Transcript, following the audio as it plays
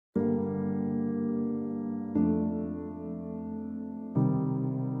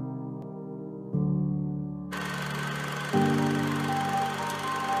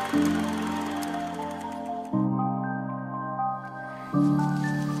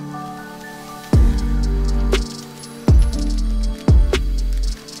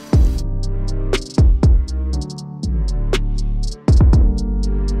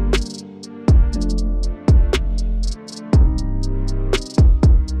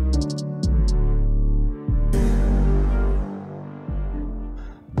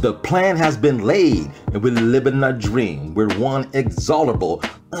The plan has been laid and we're living our dream. We're one exaltable,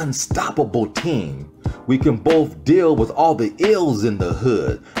 unstoppable team. We can both deal with all the ills in the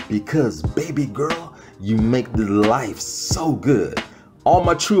hood because, baby girl, you make the life so good. All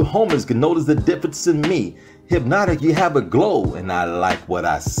my true homies can notice the difference in me. Hypnotic, you have a glow and I like what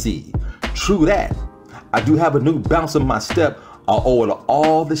I see. True that. I do have a new bounce in my step. I owe it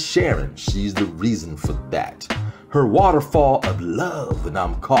all to Sharon. She's the reason for that. Her waterfall of love and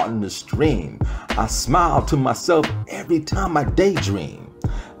I'm caught in the stream. I smile to myself every time I daydream.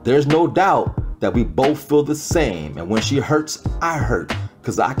 There's no doubt that we both feel the same. And when she hurts, I hurt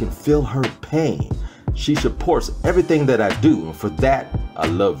because I can feel her pain. She supports everything that I do. And for that, I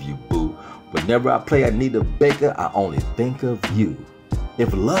love you, boo. Whenever I play Anita Baker, I only think of you.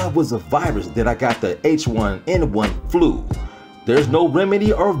 If love was a virus, then I got the H1N1 flu. There's no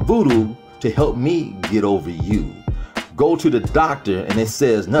remedy or voodoo to help me get over you. Go to the doctor and it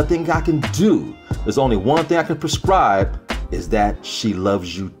says nothing I can do. There's only one thing I can prescribe, is that she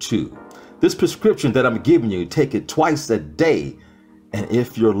loves you too. This prescription that I'm giving you, take it twice a day. And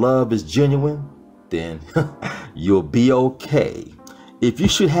if your love is genuine, then you'll be okay. If you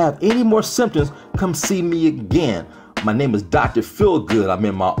should have any more symptoms, come see me again. My name is Dr. Feelgood. I'm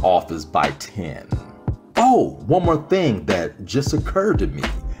in my office by 10. Oh, one more thing that just occurred to me.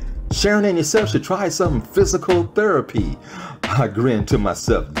 Sharon and yourself should try some physical therapy. I grinned to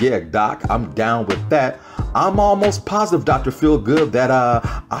myself. Yeah, doc, I'm down with that. I'm almost positive, Dr. Feelgood, that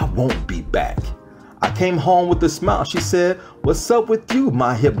I won't be back. I came home with a smile. She said, what's up with you,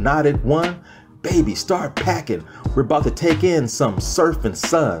 my hypnotic one? Baby, start packing. We're about to take in some surfing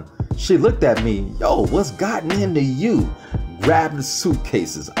sun. She looked at me. Yo, what's gotten into you? Grab the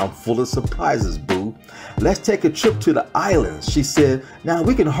suitcases. I'm full of surprises, boo. Let's take a trip to the islands. She said, now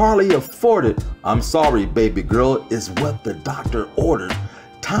we can hardly afford it. I'm sorry, baby girl. It's what the doctor ordered.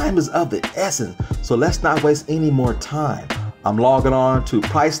 Time is of the essence, so let's not waste any more time. I'm logging on to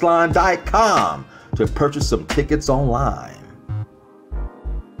Priceline.com to purchase some tickets online.